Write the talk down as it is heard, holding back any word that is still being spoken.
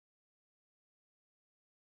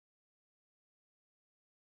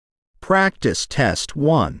Practice Test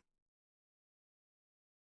 1.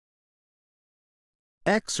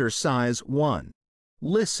 Exercise 1.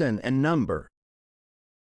 Listen and number.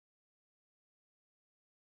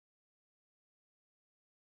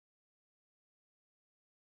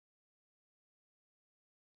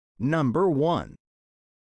 Number 1.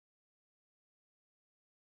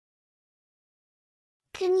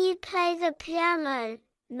 Can you play the piano,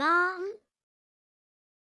 Mom?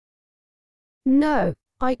 No,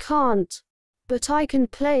 I can't, but I can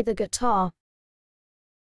play the guitar.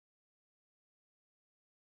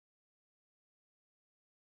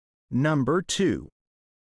 Number 2.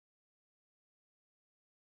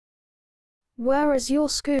 Where is your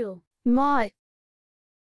school, My?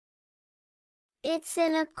 It's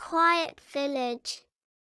in a quiet village.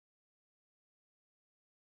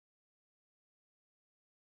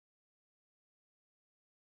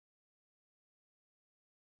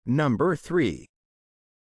 Number 3.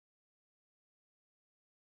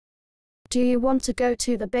 Do you want to go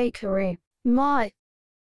to the bakery, My?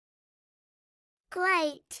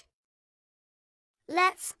 Great.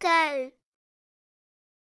 Let's go.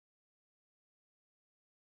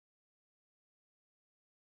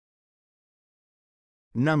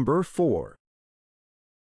 Number 4.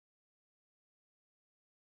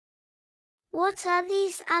 What are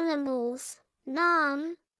these animals,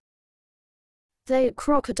 Mom? They are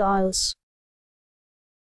crocodiles.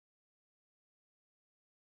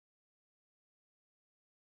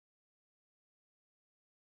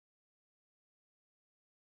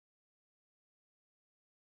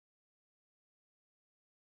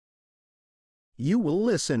 You will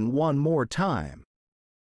listen one more time.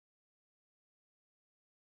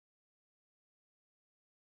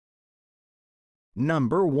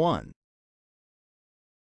 Number 1.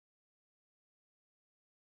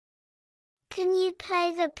 Can you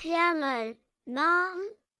play the piano, Mom?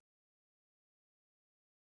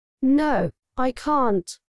 No, I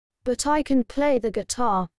can't, but I can play the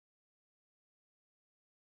guitar.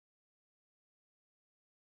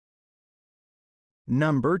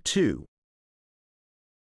 Number 2.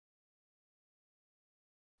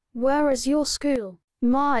 Where is your school,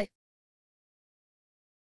 My?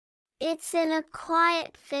 It's in a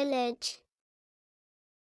quiet village.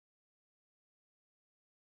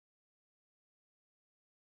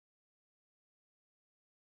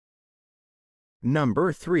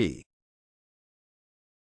 Number 3.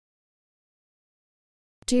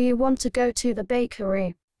 Do you want to go to the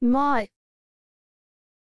bakery, My?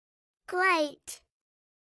 Great.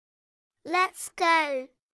 Let's go.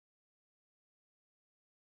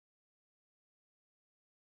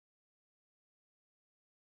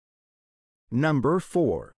 Number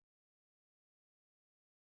 4.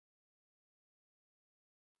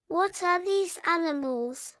 What are these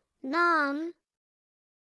animals, Mom?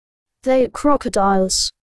 They are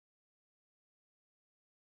crocodiles.